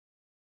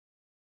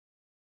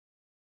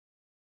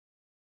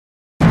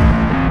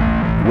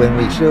When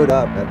we showed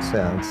up at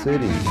Sound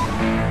City,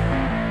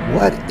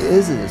 what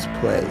is this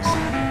place?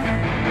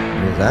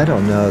 Because I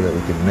don't know that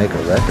we can make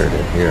a record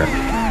in here.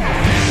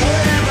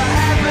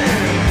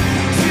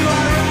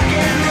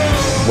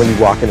 When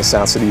you walk into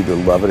Sound City, you either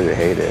love it or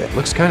hate it. It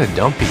looks kind of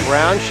dumpy.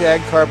 Brown shag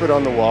carpet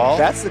on the wall,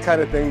 that's the kind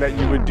of thing that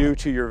you would do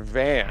to your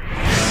van.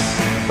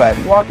 But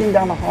walking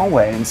down the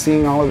hallway and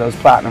seeing all of those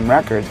platinum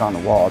records on the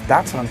wall,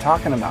 that's what I'm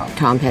talking about.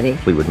 Tom Petty,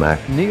 Fleetwood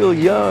Mac, Neil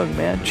Young,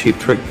 man. Cheap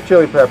Trick,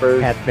 Chili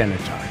Peppers, Pat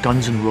Benatar,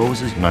 Guns N'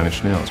 Roses, Nine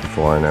Inch Nails,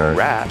 Foreigner,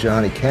 Rat,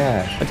 Johnny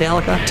Cash.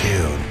 Metallica.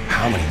 Dude,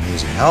 how many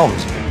music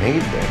albums have been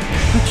made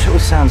there? We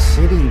chose Sound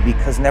City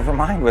because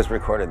Nevermind was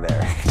recorded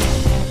there.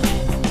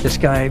 This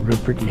guy,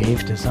 Rupert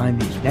Neve,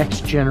 designed these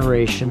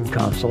next-generation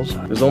consoles.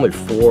 There's only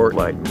 4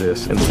 like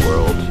this in the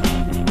world.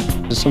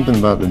 There's something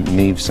about the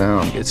Neve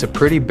sound. It's a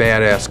pretty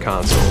badass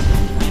console.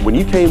 When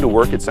you came to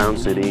work at Sound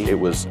City, it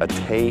was a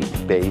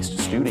tape-based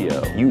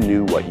studio. You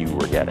knew what you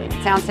were getting.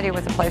 Sound City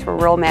was a place where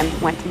real men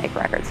went to make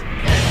records.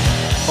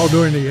 All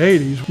during the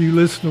 80s, you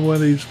listen to one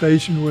of these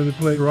stations where they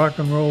play rock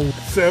and roll.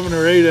 7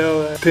 or 8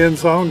 out of 10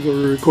 songs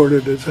were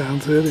recorded at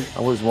Sound City.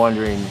 I was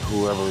wondering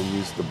whoever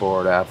used the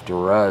board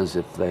after us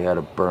if they had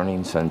a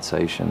burning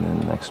sensation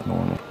the next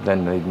morning.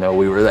 Then they'd know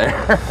we were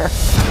there.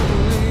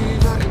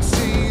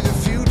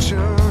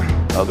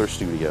 Other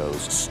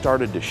studios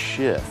started to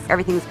shift.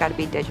 Everything's got to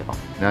be digital.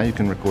 Now you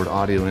can record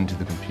audio into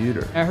the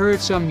computer. I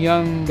heard some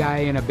young guy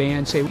in a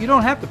band say, you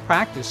don't have to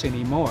practice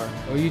anymore,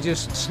 or you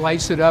just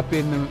slice it up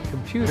in the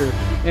computer,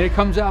 and it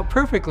comes out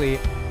perfectly.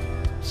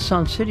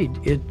 Sound City,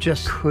 it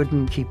just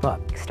couldn't keep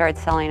up. Started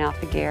selling off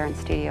the gear in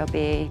Studio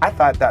B. I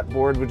thought that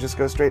board would just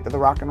go straight to the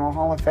Rock and Roll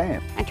Hall of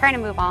Fame. I'm trying to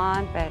move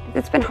on, but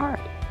it's been hard.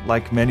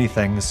 Like many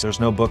things, there's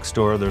no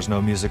bookstore, there's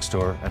no music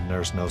store, and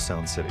there's no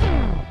Sound City.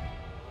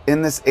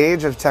 In this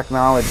age of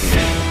technology,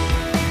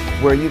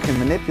 where you can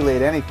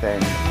manipulate anything,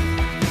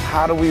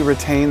 how do we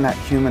retain that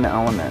human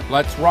element?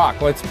 let's rock,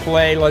 let's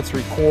play, let's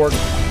record.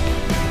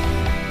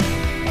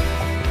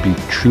 Be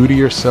true to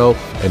yourself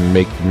and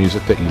make the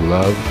music that you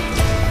love.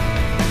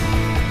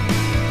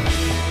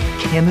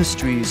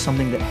 Chemistry is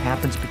something that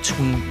happens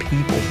between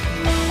people.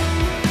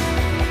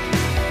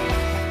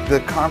 The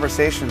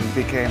conversation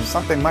became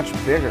something much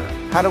bigger.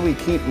 How do we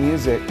keep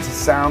music to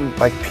sound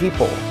like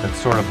people? It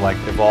sort of like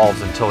evolves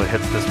until it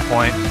hits this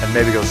point and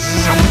maybe goes